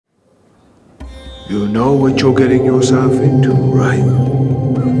You know what you're getting yourself into, right?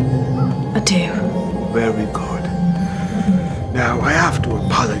 I do. Very good. Now, I have to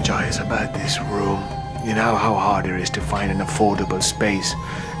apologize about this room. You know how hard it is to find an affordable space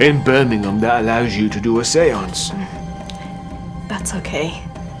in Birmingham that allows you to do a séance. That's okay.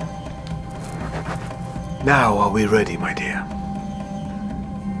 Now, are we ready, my dear?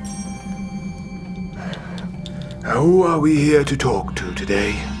 Who are we here to talk to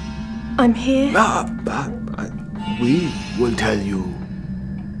today? I'm here. We will tell you.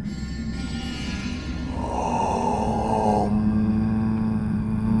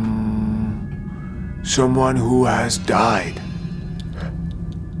 Someone who has died.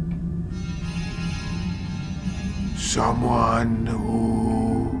 Someone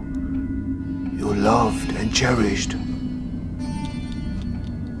who you loved and cherished.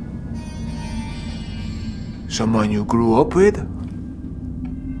 Someone you grew up with?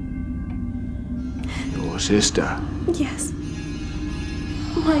 Your sister? Yes.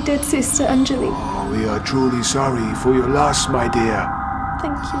 My dead sister, Anjali. Oh, we are truly sorry for your loss, my dear.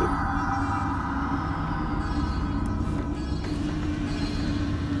 Thank you.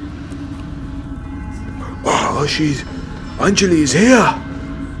 Oh, Anjali is here.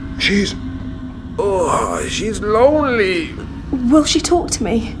 She's lonely. Will she talk to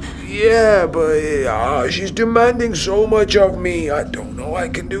me? Yeah, but she's demanding so much of me. I don't know I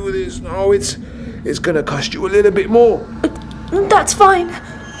can do this. No, it's gonna cost you a little bit more. That's fine.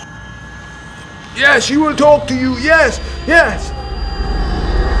 Yes, she will talk to you. Yes.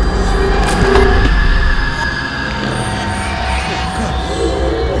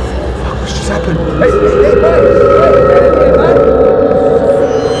 What's just happened? Hey,